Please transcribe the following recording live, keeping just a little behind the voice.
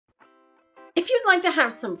If you'd like to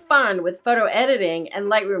have some fun with photo editing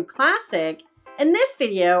and Lightroom Classic, in this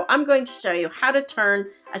video I'm going to show you how to turn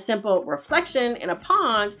a simple reflection in a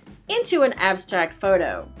pond into an abstract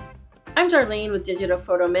photo. I'm Darlene with Digital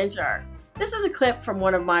Photo Mentor. This is a clip from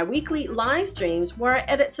one of my weekly live streams where I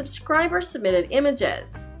edit subscriber-submitted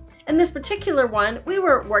images. In this particular one, we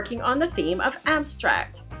were working on the theme of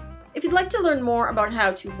abstract. If you'd like to learn more about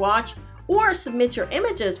how to watch or submit your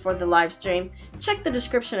images for the live stream, check the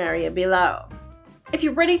description area below. If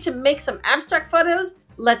you're ready to make some abstract photos,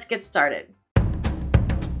 let's get started.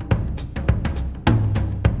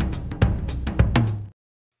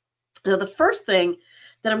 Now, the first thing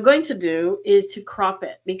that I'm going to do is to crop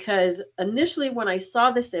it, because initially when I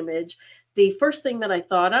saw this image, the first thing that I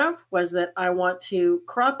thought of was that I want to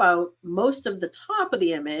crop out most of the top of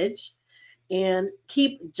the image and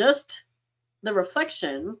keep just the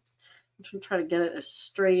reflection. I'm going to try to get it as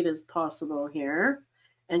straight as possible here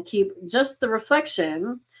and keep just the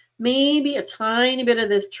reflection, maybe a tiny bit of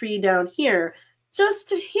this tree down here, just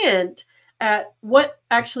to hint at what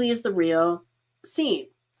actually is the real scene.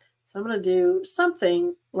 So I'm going to do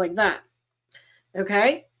something like that.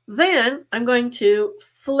 Okay. Then I'm going to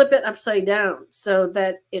flip it upside down so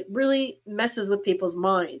that it really messes with people's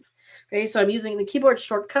minds. Okay. So I'm using the keyboard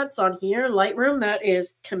shortcuts on here, Lightroom. That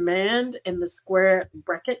is Command and the square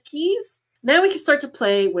bracket keys. Now we can start to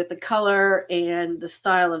play with the color and the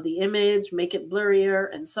style of the image, make it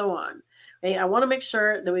blurrier and so on. Okay. I want to make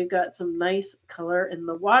sure that we've got some nice color in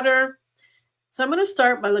the water. So I'm going to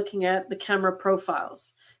start by looking at the camera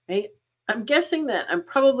profiles. Okay. I'm guessing that I'm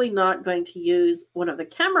probably not going to use one of the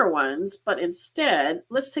camera ones, but instead,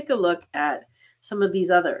 let's take a look at some of these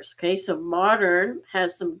others. Okay, so Modern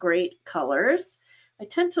has some great colors. I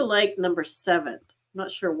tend to like number 7. I'm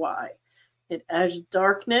not sure why. It adds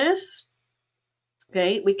darkness.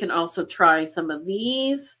 Okay, we can also try some of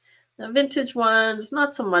these. The vintage ones,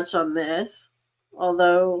 not so much on this,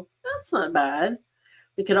 although that's not bad.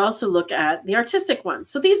 We could also look at the artistic ones.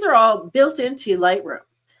 So these are all built into Lightroom.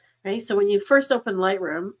 Okay, so when you first open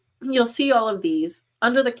Lightroom, you'll see all of these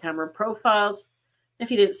under the camera profiles.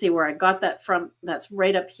 If you didn't see where I got that from, that's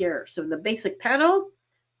right up here. So in the basic panel,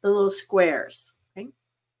 the little squares. Okay.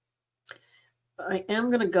 I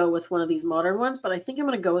am going to go with one of these modern ones, but I think I'm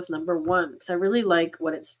going to go with number 1 because I really like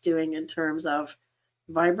what it's doing in terms of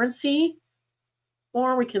vibrancy.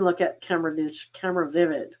 Or we can look at Camera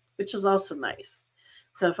Vivid, which is also nice.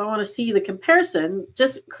 So if I want to see the comparison,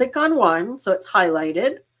 just click on one so it's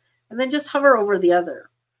highlighted. And then just hover over the other.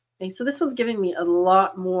 Okay, so this one's giving me a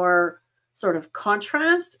lot more sort of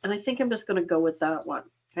contrast, and I think I'm just going to go with that one.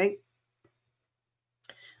 Okay.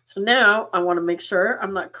 So now I want to make sure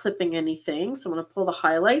I'm not clipping anything. So I'm going to pull the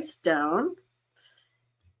highlights down.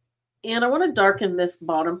 And I want to darken this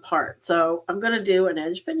bottom part. So I'm going to do an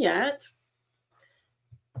edge vignette.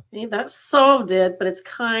 Okay, that solved it, but it's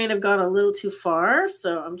kind of gone a little too far.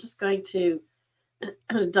 So I'm just going to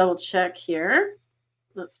double check here.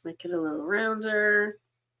 Let's make it a little rounder.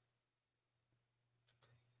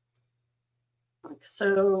 Like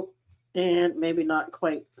so. And maybe not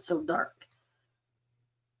quite so dark.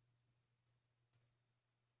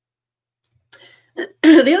 The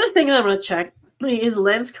other thing that I'm going to check is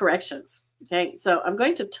lens corrections. Okay, so I'm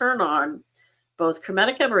going to turn on both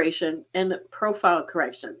chromatic aberration and profile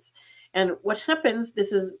corrections. And what happens,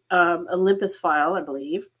 this is Olympus file, I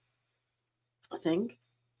believe. I think.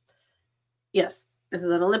 Yes. This is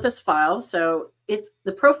an Olympus file, so it's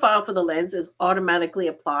the profile for the lens is automatically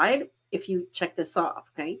applied if you check this off,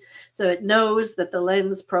 okay? So it knows that the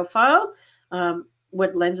lens profile,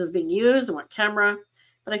 what lens is being used and what camera,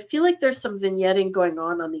 but I feel like there's some vignetting going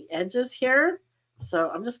on the edges here. So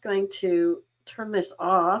I'm just going to turn this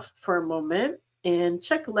off for a moment and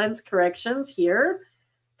check lens corrections here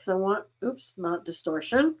because I want, oops, not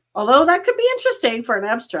distortion, although that could be interesting for an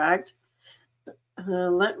abstract.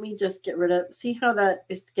 Let me just get rid of, see how that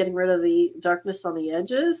is getting rid of the darkness on the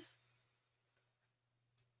edges.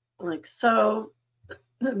 Like so.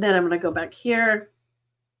 Then I'm going to go back here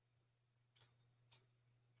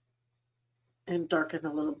and darken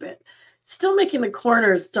a little bit. Still making the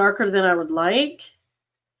corners darker than I would like.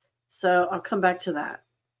 So I'll come back to that.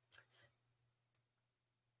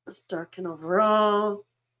 Let's darken overall.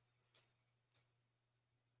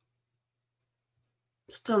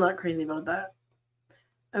 Still not crazy about that.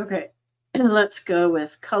 Okay, and let's go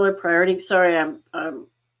with color priority. Sorry, I'm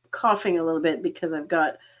coughing a little bit because I've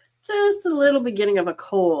got just a little beginning of a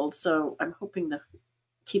cold, so I'm hoping to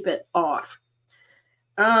keep it off.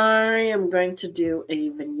 I am going to do a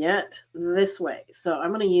vignette this way. So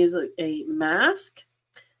I'm going to use a mask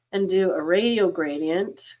and do a radial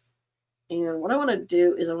gradient And what I want to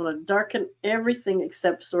do is I want to darken everything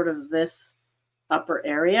except sort of this upper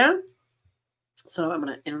area. So I'm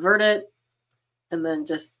going to invert it and then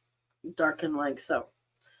just darken like so.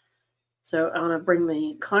 So I want to bring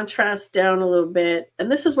the contrast down a little bit. And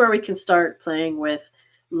this is where we can start playing with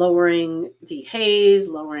lowering dehaze,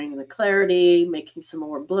 lowering the clarity, making some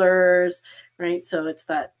more blurs, right? So it's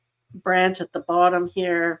that branch at the bottom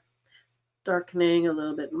here, darkening a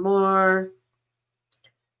little bit more.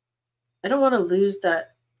 I don't want to lose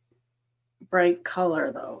that bright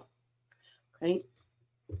color though, right?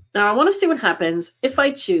 Now I want to see what happens if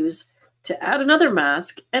I choose to add another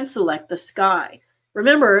mask and select the sky.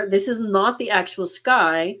 Remember, this is not the actual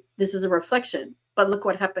sky. This is a reflection. But look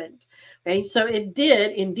what happened. Okay, so it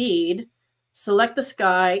did indeed select the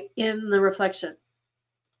sky in the reflection.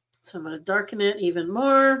 So I'm going to darken it even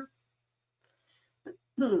more.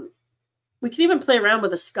 We can even play around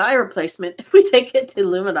with a sky replacement if we take it to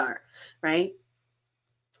Luminar, right?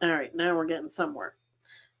 All right, now we're getting somewhere.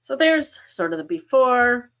 So there's sort of the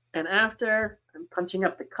before and after. I'm punching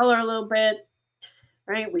up the color a little bit,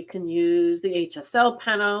 right? We can use the HSL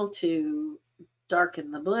panel to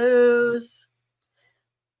darken the blues,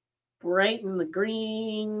 brighten the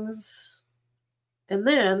greens, and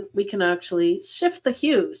then we can actually shift the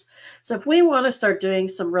hues. So if we want to start doing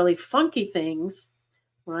some really funky things,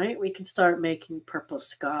 right, we can start making purple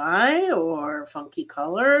sky or funky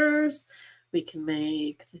colors. We can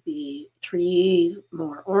make the trees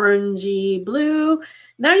more orangey blue.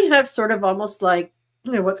 Now you have sort of almost like,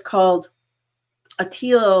 you know, what's called a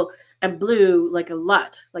teal and blue, like a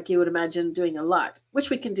LUT, like you would imagine doing a LUT, which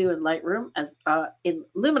we can do in Lightroom as in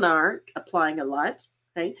Luminar, applying a LUT.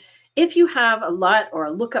 Right? If you have a LUT or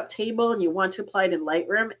a lookup table and you want to apply it in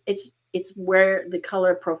Lightroom, it's where the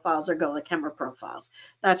color profiles are going, the camera profiles.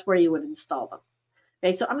 That's where you would install them.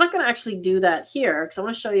 Okay, so I'm not going to actually do that here because I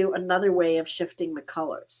want to show you another way of shifting the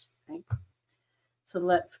colors. Okay? So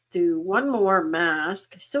let's do one more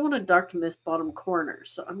mask. I still want to darken this bottom corner,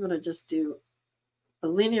 so I'm going to just do a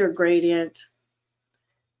linear gradient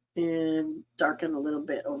and darken a little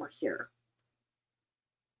bit over here.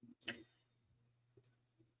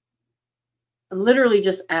 I'm literally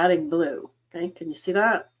just adding blue. Okay, can you see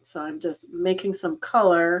that? So I'm just making some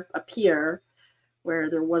color appear where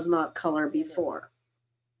there was not color before.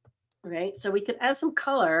 Okay, so we could add some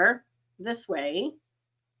color this way.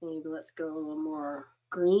 Maybe let's go a little more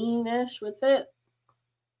greenish with it.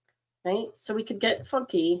 Right, so we could get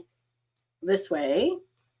funky this way.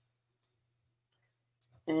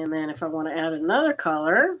 And then if I want to add another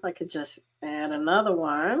color, I could just add another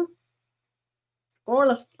one. Or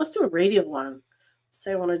let's do a radial one.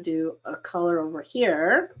 Say I want to do a color over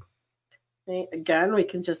here. Okay, again, we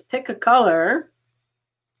can just pick a color.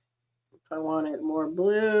 If I want it more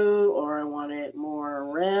blue or I want it more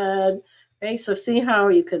red. Okay, so see how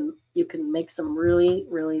you can make some really,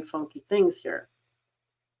 really funky things here.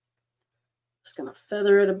 Just gonna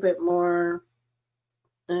feather it a bit more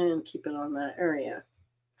and keep it on that area.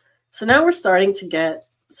 So now we're starting to get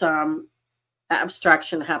some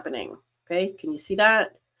abstraction happening. Okay, can you see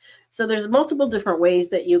that? So there's multiple different ways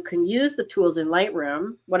that you can use the tools in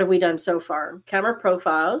Lightroom. What have we done so far? Camera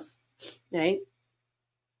profiles, right?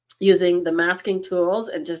 Using the masking tools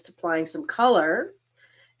and just applying some color,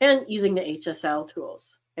 and using the HSL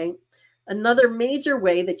tools, okay? Another major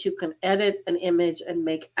way that you can edit an image and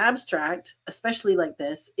make abstract, especially like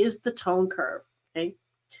this, is the tone curve, okay?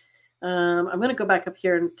 I'm going to go back up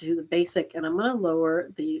here and do the basic, and I'm going to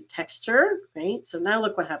lower the texture, right? So now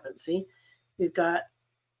look what happens. See, we've got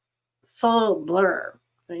full blur,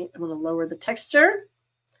 right? I'm going to lower the texture.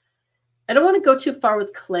 I don't want to go too far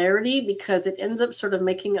with clarity because it ends up sort of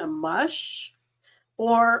making a mush,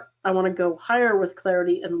 or I want to go higher with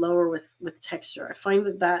clarity and lower with texture. I find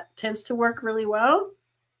that that tends to work really well.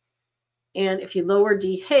 And if you lower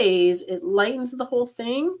dehaze, it lightens the whole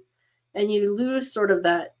thing and you lose sort of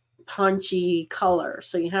that punchy color.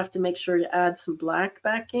 So you have to make sure to add some black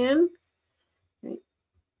back in. Okay.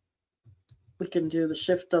 We can do the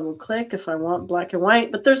shift double click if I want black and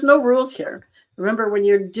white, but there's no rules here. Remember, when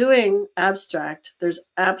you're doing abstract, there's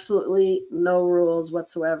absolutely no rules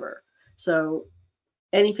whatsoever. So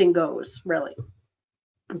anything goes, really.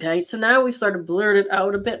 Okay, so now we've sort of blurred it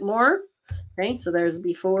out a bit more. Okay, so there's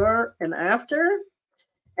before and after.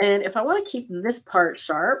 And if I want to keep this part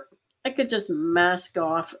sharp, I could just mask it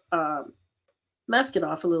off a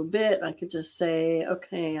little bit. I could just say,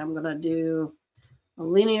 okay, I'm going to do a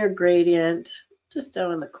linear gradient just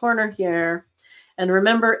down in the corner here. And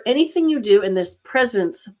remember, anything you do in this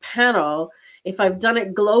presence panel, if I've done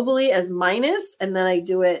it globally as minus, and then I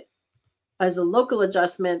do it as a local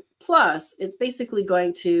adjustment plus it's basically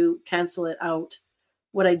going to cancel it out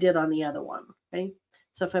what I did on the other one, okay?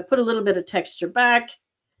 So if I put a little bit of texture back,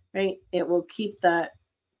 right, it will keep that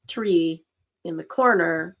tree in the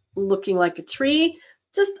corner looking like a tree.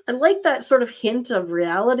 Just, I like that sort of hint of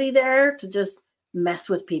reality there to just mess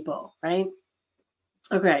with people, right?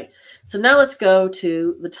 Okay, so now let's go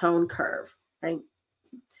to the tone curve, right?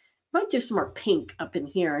 Might do some more pink up in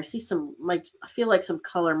here. I see some, I feel like some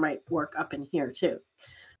color might work up in here too.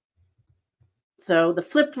 So the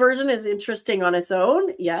flipped version is interesting on its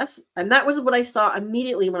own, yes. And that was what I saw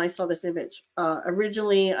immediately when I saw this image.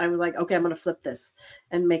 Originally, I was like, okay, I'm going to flip this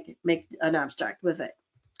and make an abstract with it,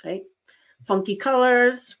 okay? Funky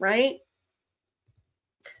colors, right?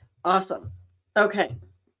 Awesome. Okay.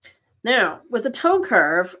 Now, with the tone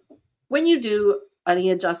curve, when you do any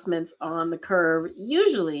adjustments on the curve,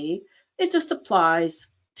 usually it just applies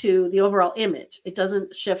to the overall image. It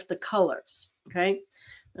doesn't shift the colors, okay?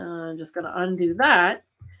 I'm just going to undo that.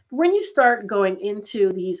 When you start going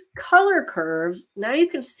into these color curves, now you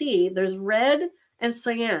can see there's red and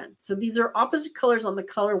cyan. So these are opposite colors on the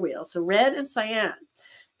color wheel. So red and cyan.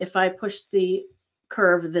 If I push the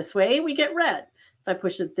curve this way, we get red. If I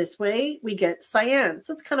push it this way, we get cyan.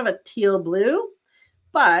 So it's kind of a teal blue.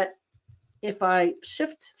 But if I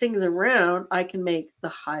shift things around, I can make the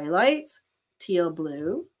highlights teal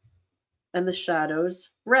blue and the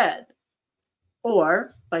shadows red.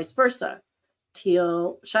 Or vice versa,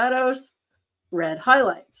 teal shadows, red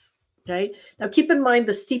highlights, okay? Now keep in mind,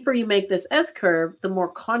 the steeper you make this S-curve, the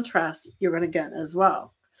more contrast you're going to get as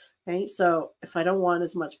well, okay? So if I don't want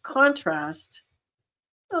as much contrast,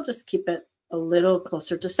 I'll just keep it a little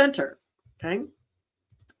closer to center, okay?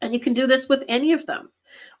 And you can do this with any of them.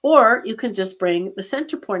 Or you can just bring the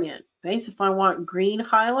center point in, okay? So if I want green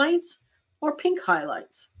highlights or pink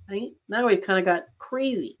highlights, right? Now we've kind of got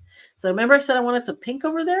crazy. So remember I said I wanted some pink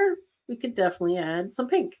over there? We could definitely add some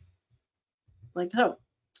pink. Like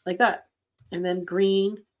that. And then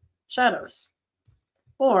green shadows.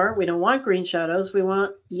 Or we don't want green shadows, we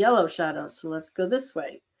want yellow shadows. So let's go this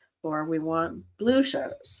way. Or we want blue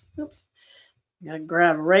shadows. Oops. I'm going to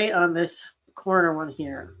grab right on this corner one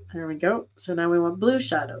here. There we go. So now we want blue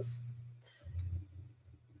shadows.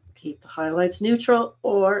 Keep the highlights neutral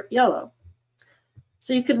or yellow.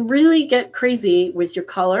 So you can really get crazy with your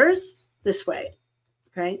colors this way,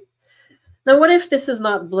 okay? Now, what if this is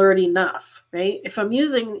not blurred enough, right? If I'm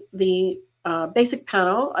using the basic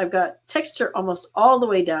panel, I've got texture almost all the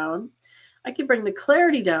way down. I can bring the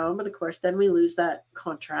clarity down, but of course, then we lose that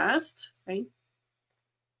contrast, right?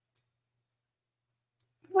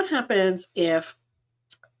 What happens if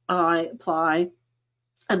I apply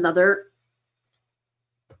another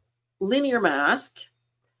linear mask?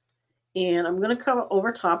 And I'm going to come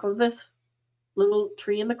over top of this little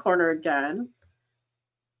tree in the corner again.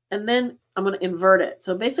 And then I'm going to invert it.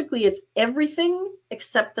 So basically it's everything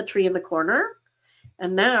except the tree in the corner.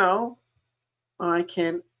 And now I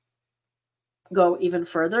can go even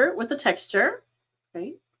further with the texture.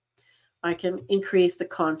 Okay. I can increase the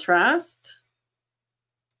contrast.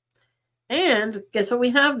 And guess what we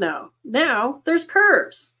have now? Now there's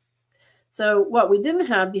curves. So what we didn't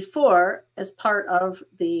have before as part of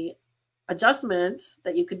the adjustments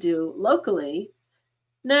that you could do locally,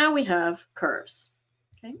 now we have curves,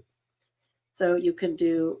 okay? So you can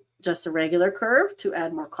do just a regular curve to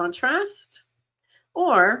add more contrast,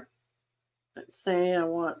 or let's say I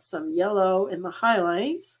want some yellow in the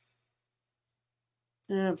highlights.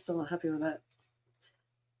 I'm still not happy with that.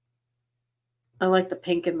 I like the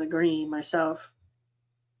pink and the green myself.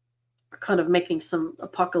 Kind of making some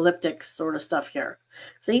apocalyptic sort of stuff here.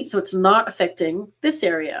 See, so it's not affecting this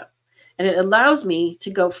area. And it allows me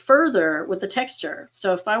to go further with the texture.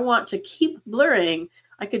 So if I want to keep blurring,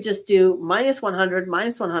 I could just do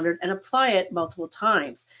 -100, and apply it multiple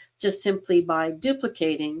times, just simply by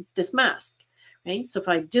duplicating this mask. Right? So if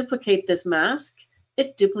I duplicate this mask,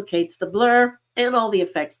 it duplicates the blur and all the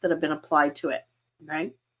effects that have been applied to it.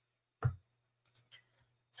 Right?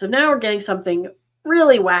 So now we're getting something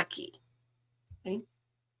really wacky. Okay?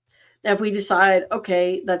 Now, if we decide,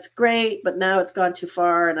 okay, that's great, but now it's gone too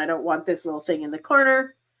far and I don't want this little thing in the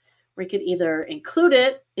corner, we could either include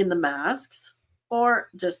it in the masks or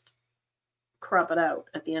just crop it out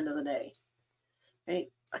at the end of the day. Okay?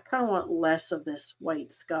 I kind of want less of this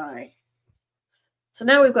white sky. So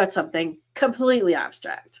now we've got something completely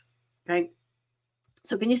abstract. Okay?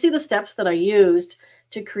 So can you see the steps that I used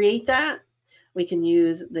to create that? We can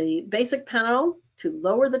use the basic panel to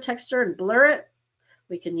lower the texture and blur it.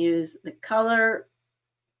 We can use the color,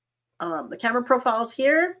 the camera profiles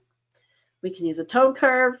here. We can use a tone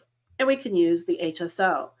curve, and we can use the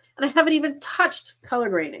HSL. And I haven't even touched color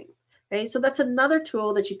grading. Okay, so that's another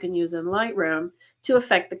tool that you can use in Lightroom to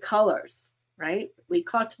affect the colors, right? We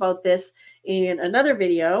talked about this in another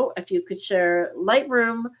video. If you could share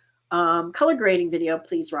Lightroom color grading video,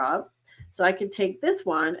 please, Rob. So I can take this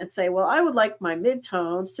one and say, well, I would like my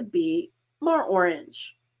midtones to be more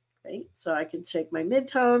orange. Okay, so I can take my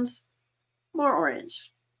midtones, more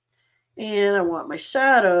orange. And I want my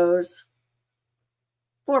shadows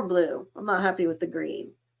more blue. I'm not happy with the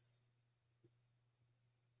green.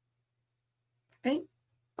 Okay,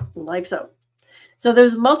 like so. So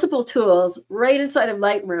there's multiple tools right inside of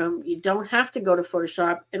Lightroom. You don't have to go to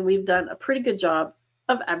Photoshop, and we've done a pretty good job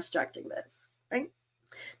of abstracting this, right?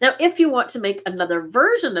 Now, if you want to make another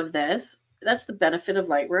version of this, that's the benefit of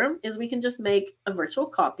Lightroom, is we can just make a virtual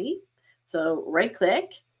copy. So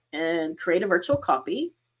right-click and create a virtual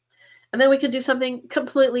copy, and then we can do something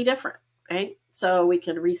completely different, right? So we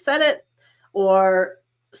can reset it or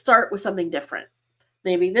start with something different.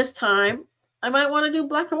 Maybe this time I might want to do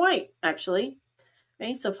black and white, actually.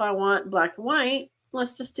 Okay, so if I want black and white,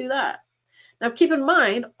 let's just do that. Now, keep in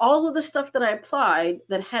mind, all of the stuff that I applied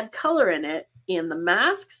that had color in it in the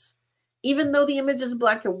masks, even though the image is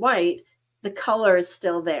black and white, the color is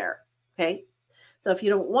still there, okay? So if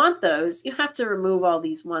you don't want those, you have to remove all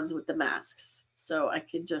these ones with the masks. So I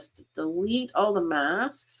could just delete all the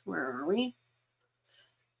masks. Where are we?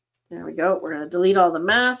 There we go. We're going to delete all the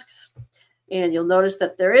masks. And you'll notice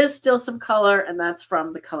that there is still some color, and that's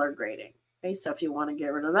from the color grading. Okay, so if you want to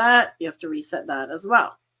get rid of that, you have to reset that as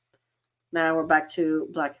well. Now we're back to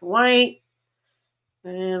black and white.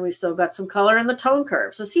 And we still got some color in the tone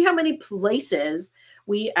curve. So see how many places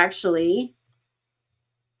we actually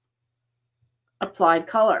applied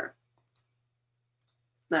color.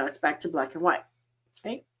 Now it's back to black and white.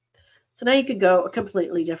 Okay, so now you could go a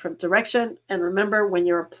completely different direction. And remember, when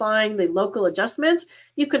you're applying the local adjustments,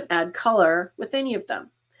 you can add color with any of them.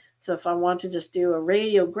 So if I want to just do a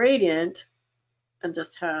radial gradient and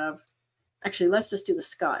just have, actually, let's just do the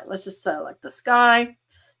sky. Let's just select the sky.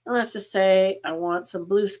 And let's just say I want some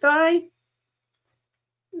blue sky.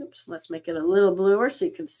 Oops, let's make it a little bluer so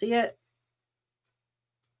you can see it.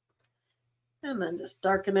 And then just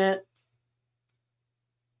darken it.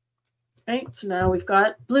 Okay, so now we've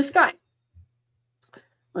got blue sky.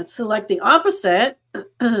 Let's select the opposite.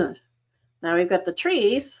 Now we've got the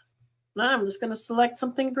trees. Now I'm just going to select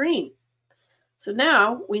something green. So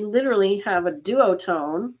now we literally have a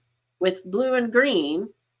duotone with blue and green,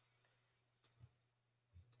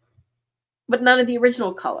 but none of the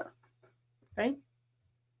original color. Okay?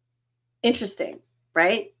 Interesting,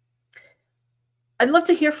 right? I'd love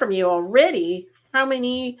to hear from you already. How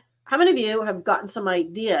many of you have gotten some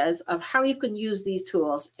ideas of how you can use these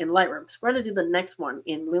tools in Lightroom? Because we're going to do the next one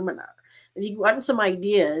in Luminar. Have you gotten some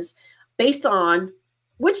ideas based on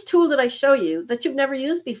which tool did I show you that you've never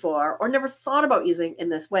used before or never thought about using in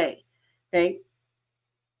this way? Okay?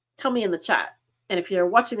 Tell me in the chat. And if you're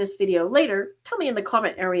watching this video later, tell me in the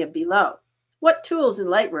comment area below. What tools in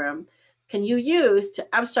Lightroom can you use to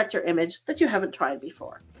abstract your image that you haven't tried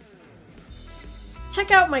before?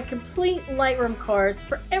 Check out my complete Lightroom course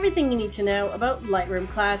for everything you need to know about Lightroom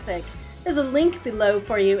Classic. There's a link below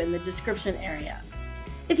for you in the description area.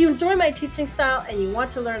 If you enjoy my teaching style and you want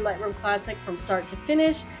to learn Lightroom Classic from start to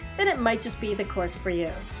finish, then it might just be the course for you.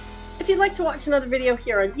 If you'd like to watch another video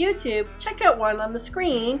here on YouTube, check out one on the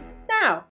screen now.